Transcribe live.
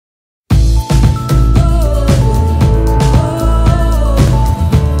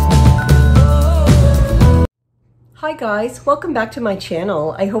Hi guys, welcome back to my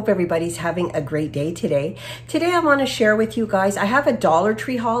channel. I hope everybody's having a great day today. Today I want to share with you guys, I have a Dollar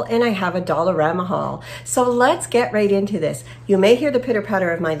Tree haul and I have a Dollarama haul. So let's get right into this. You may hear the pitter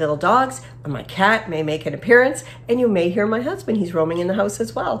patter of my little dogs, or my cat may make an appearance, and you may hear my husband, he's roaming in the house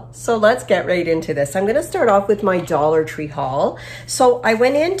as well. So let's get right into this. I'm going to start off with my Dollar Tree haul. So I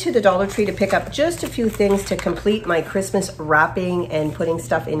went into the Dollar Tree to pick up just a few things to complete my Christmas wrapping and putting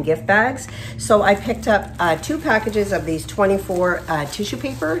stuff in gift bags. So I picked up 2 packages of these 24 tissue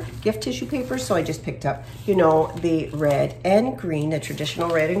paper, gift tissue paper. So I just picked up, you know, the red and green, the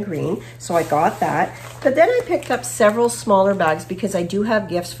traditional red and green. So I got that. But then I picked up several smaller bags because I do have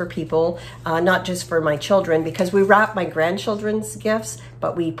gifts for people, not just for my children, because we wrap my grandchildren's gifts,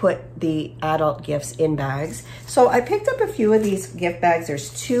 but we put the adult gifts in bags. So I picked up a few of these gift bags. There's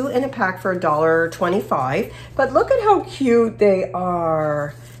 2 in a pack for $1.25, but look at how cute they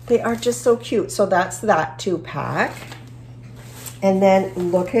are. They are just so cute. So that's that 2-pack. And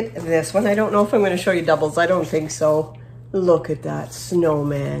then look at this one. I don't know if I'm going to show you doubles. I don't think so. Look at that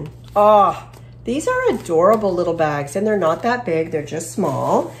snowman. Oh, these are adorable little bags, and they're not that big. They're just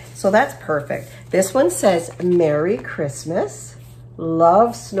small. So that's perfect. This one says, Merry Christmas.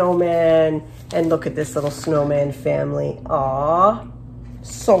 Love snowman. And look at this little snowman family. Aw,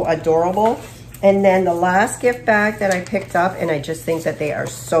 so adorable. And then the last gift bag that I picked up, and I just think that they are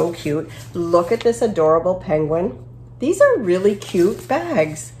so cute. Look at this adorable penguin. These are really cute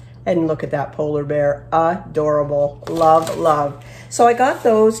bags. And look at that polar bear, adorable, love, love. So I got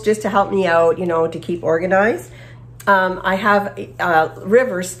those just to help me out, you know, to keep organized. I have,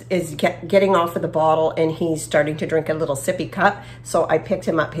 Rivers is getting off of the bottle and he's starting to drink a little sippy cup. So I picked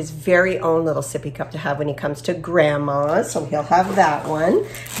him up his very own little sippy cup to have when he comes to grandma's. So he'll have that one.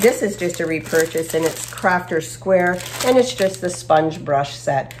 This is just a repurchase and it's Crafter Square and it's just the sponge brush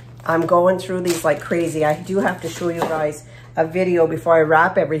set. I'm going through these like crazy. I do have to show you guys a video before I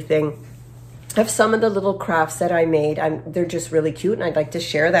wrap everything of some of the little crafts that I made. They're just really cute and I'd like to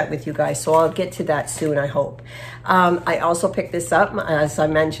share that with you guys. So I'll get to that soon, I hope. I also picked this up, as I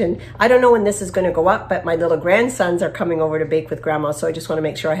mentioned. I don't know when this is going to go up, but my little grandsons are coming over to bake with grandma. So I just want to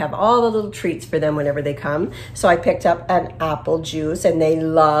make sure I have all the little treats for them whenever they come. So I picked up an apple juice and they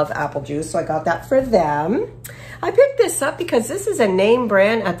love apple juice. So I got that for them. I picked this up because this is a name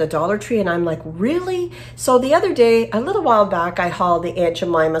brand at the Dollar Tree and I'm like, really? So the other day, a little while back, I hauled the Aunt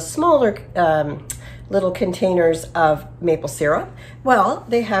Jemima smaller little containers of maple syrup. Well,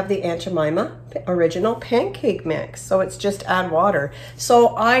 they have the Aunt Jemima original pancake mix. So it's just add water. So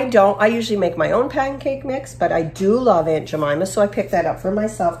I usually make my own pancake mix, but I do love Aunt Jemima. So I picked that up for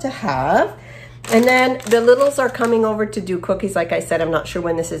myself to have. And then the littles are coming over to do cookies. Like I said, I'm not sure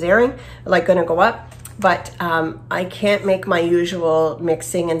when this is airing, like gonna go up. But I can't make my usual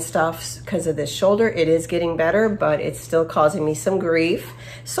mixing and stuff because of this shoulder. It is getting better, but it's still causing me some grief.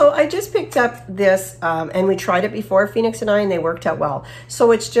 So I just picked up this, and we tried it before, Phoenix and I, and they worked out well.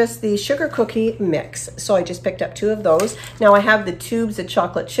 So it's just the sugar cookie mix. So I just picked up 2 of those. Now I have the tubes of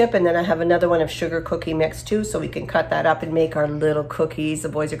chocolate chip, and then I have another one of sugar cookie mix too, so we can cut that up and make our little cookies. The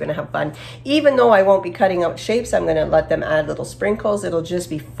boys are gonna have fun. Even though I won't be cutting out shapes, I'm gonna let them add little sprinkles. It'll just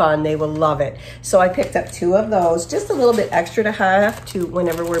be fun. They will love it. So I picked up 2 of those, just a little bit extra to have to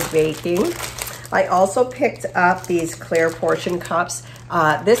whenever we're baking. I also picked up these clear portion cups.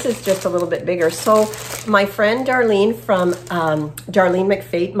 This is just a little bit bigger. So my friend Darlene from Darlene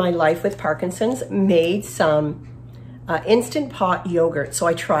McFate, My Life with Parkinson's, made some Instant Pot yogurt. So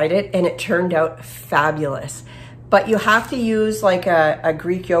I tried it and it turned out fabulous. But you have to use like a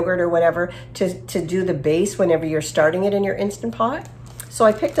Greek yogurt or whatever to do the base whenever you're starting it in your Instant Pot. So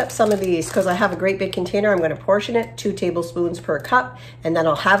I picked up some of these because I have a great big container. I'm going to portion it, 2 tablespoons per cup, and then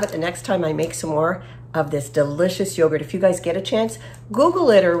I'll have it the next time I make some more of this delicious yogurt. If you guys get a chance, Google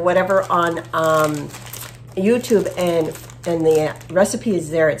it or whatever on YouTube, and the recipe is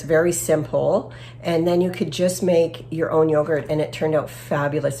there. It's very simple, and then you could just make your own yogurt, and it turned out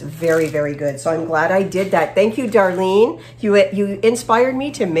fabulous. Very, very good. So I'm glad I did that. Thank you, Darlene. You inspired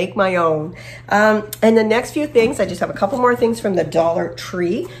me to make my own. And the next few things, I just have a couple more things from the Dollar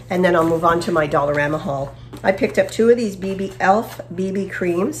Tree, and then I'll move on to my Dollarama haul. I picked up 2 of these Elf BB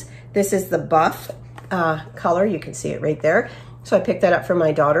creams. This is the buff color. You can see it right there. So I picked that up for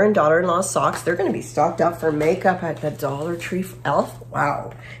my daughter and daughter-in-law's socks. They're going to be stocked up for makeup at the Dollar Tree. Elf.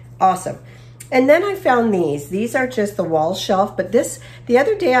 Wow. Awesome. And then I found these. These are just the wall shelf, but the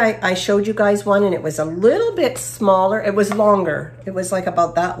other day I showed you guys one and it was a little bit smaller. It was longer. It was like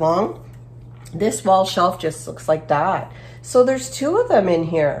about that long. This wall shelf just looks like that. So there's 2 of them in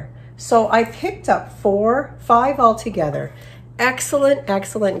here. So I picked up 5 altogether. excellent,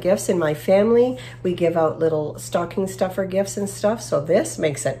 excellent gifts in my family. We give out little stocking stuffer gifts and stuff. So this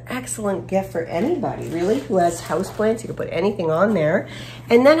makes an excellent gift for anybody, really, who has houseplants. You can put anything on there.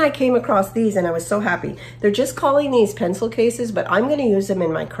 And then I came across these and I was so happy. They're just calling these pencil cases, but I'm going to use them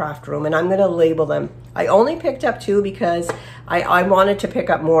in my craft room and I'm going to label them. I only picked up 2 because I wanted to pick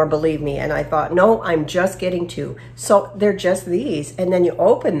up more, believe me. And I thought, no, I'm just getting 2. So they're just these. And then you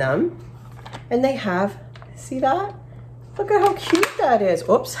open them and they have, see that? Look at how cute that is.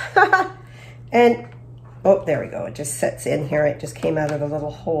 Oops. And, oh, there we go. It just sits in here. It just came out of the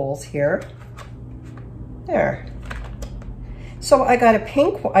little holes here. There. So I got a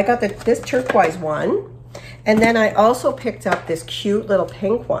pink, I got this turquoise one. And then I also picked up this cute little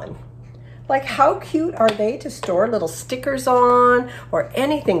pink one. Like, how cute are they to store little stickers on or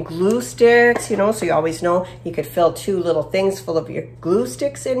anything, glue sticks, you know, so you always know you could fill 2 little things full of your glue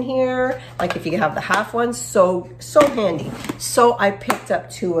sticks in here. Like if you have the half ones, so handy. So I picked up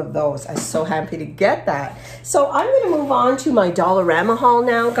 2 of those. I'm so happy to get that. So I'm going to move on to my Dollarama haul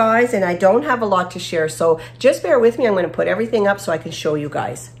now, guys, and I don't have a lot to share. So just bear with me. I'm going to put everything up so I can show you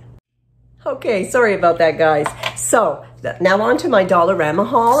guys. Okay, sorry about that, guys. So now on to my Dollarama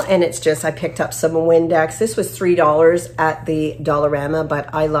haul, and it's just, I picked up some Windex. This was $3 at the Dollarama,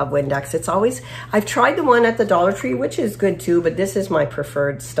 but I love Windex. It's always, I've tried the one at the Dollar Tree, which is good too, but this is my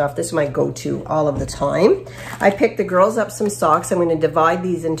preferred stuff. This is my go-to all of the time. I picked the girls up some socks. I'm going to divide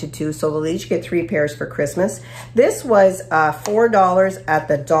these into 2, so they'll each get 3 pairs for Christmas. This was $4 at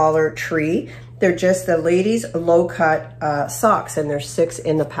the Dollar Tree. They're just the ladies' low-cut socks, and there's 6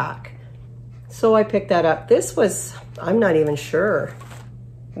 in the pack. So I picked that up. This was, I'm not even sure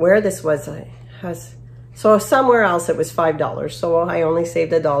where this was. So somewhere else it was $5. So I only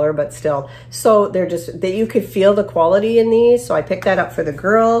saved $1, but still. So they're just, that you could feel the quality in these. So I picked that up for the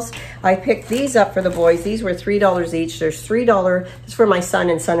girls. I picked these up for the boys. These were $3 each. There's $3. This is for my son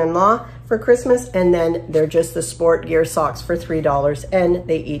and son-in-law for Christmas. And then they're just the sport gear socks for $3. And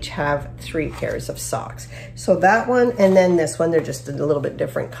they each have 3 pairs of socks. So that one and then this one, they're just a little bit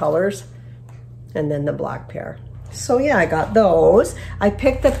different colors. And then the black pair. So yeah, I got those. I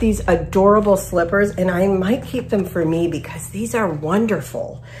picked up these adorable slippers and I might keep them for me because these are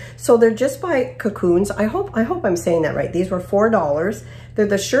wonderful. So they're just by Cocoons. I hope I'm saying that right. These were $4. They're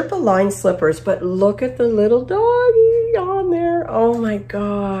the Sherpa line slippers, but look at the little doggy on there. Oh my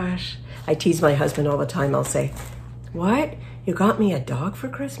gosh. I tease my husband all the time. I'll say, what? You got me a dog for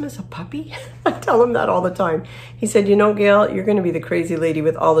Christmas, a puppy? I tell him that all the time. He said, you know, Gail, you're going to be the crazy lady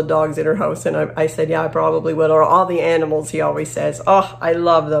with all the dogs in her house. And I said, yeah, I probably will. Or all the animals, he always says. Oh, I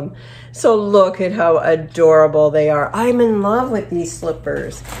love them. So look at how adorable they are. I'm in love with these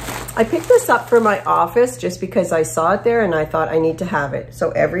slippers. I picked this up for my office just because I saw it there and I thought I need to have it.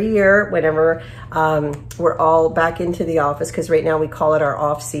 So every year, whenever we're all back into the office, because right now we call it our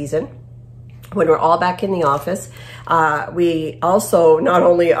off season, when we're all back in the office, we also not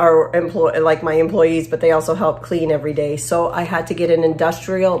only are like my employees, but they also help clean every day. So I had to get an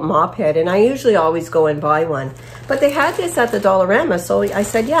industrial mop head, and I usually always go and buy one. But they had this at the Dollarama, so I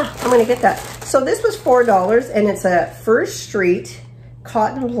said, yeah, I'm gonna get that. So this was $4, and it's a First Street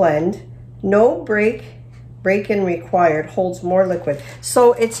cotton blend, no break-in required, holds more liquid.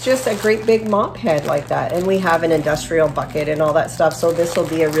 So it's just a great big mop head like that. And we have an industrial bucket and all that stuff. So this will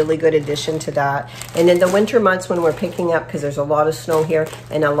be a really good addition to that. And in the winter months when we're picking up, because there's a lot of snow here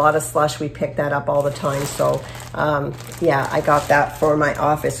and a lot of slush, we pick that up all the time. So yeah, I got that for my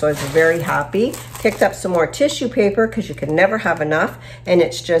office. So I was very happy. Picked up some more tissue paper because you can never have enough. And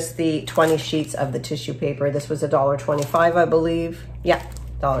it's just the 20 sheets of the tissue paper. This was $1.25, I believe. Yeah,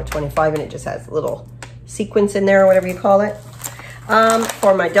 $1.25, and it just has little sequence in there or whatever you call it.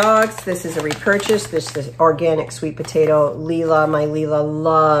 For my dogs, this is a repurchase. This is organic sweet potato. Leela, my Leela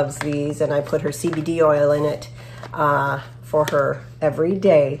loves these, and I put her CBD oil in it for her every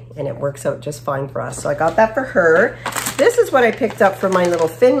day, and it works out just fine for us. So I got that for her. This is what I picked up for my little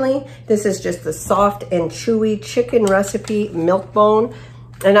Finley. This is just the soft and chewy chicken recipe milk bone.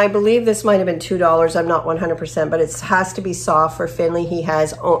 And I believe this might have been $2. I'm not 100%, but it has to be soft for Finley. He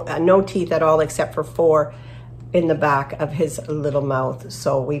has no teeth at all except for 4 in the back of his little mouth.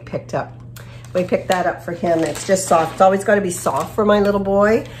 So we picked that up for him. It's just soft. It's always got to be soft for my little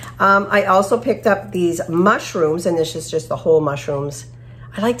boy. I also picked up these mushrooms, and this is just the whole mushrooms.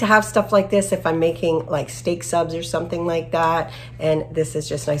 I like to have stuff like this if I'm making like steak subs or something like that. And this is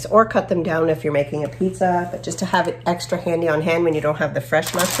just nice. Or cut them down if you're making a pizza, but just to have it extra handy on hand when you don't have the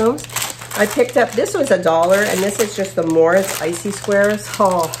fresh mushrooms. I picked up, this was $1, and this is just the Morris Icy Squares.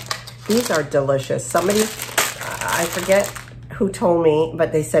 Oh, these are delicious. Somebody, I forget who told me,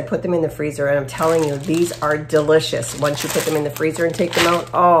 but they said put them in the freezer, and I'm telling you, these are delicious once you put them in the freezer and take them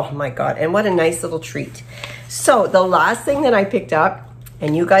out. Oh my God, and what a nice little treat. So the last thing that I picked up,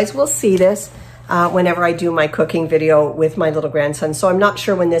 and you guys will see this whenever I do my cooking video with my little grandson. So I'm not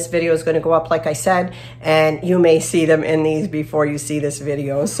sure when this video is going to go up, like I said, and you may see them in these before you see this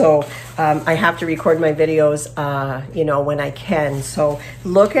video. So I have to record my videos, you know, when I can. So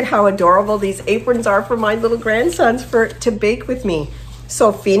look at how adorable these aprons are for my little grandsons to bake with me.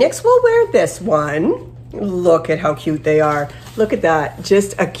 So Phoenix will wear this one. Look at how cute they are. Look at that,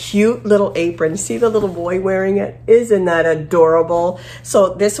 just a cute little apron. See the little boy wearing it? Isn't that adorable?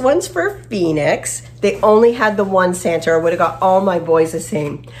 So this one's for Phoenix. They only had the one Santa. I would have got all my boys the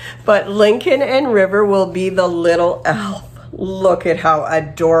same. But Lincoln and River will be the little elf. Look at how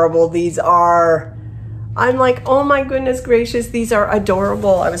adorable these are. I'm like, oh my goodness gracious, these are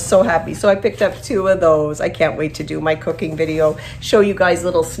adorable. I was so happy. So I picked up 2 of those. I can't wait to do my cooking video, show you guys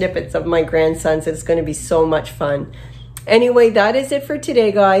little snippets of my grandsons. It's going to be so much fun. Anyway, that is it for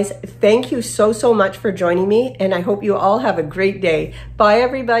today, guys. Thank you so much for joining me, and I hope you all have a great day. Bye,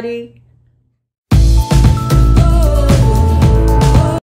 everybody.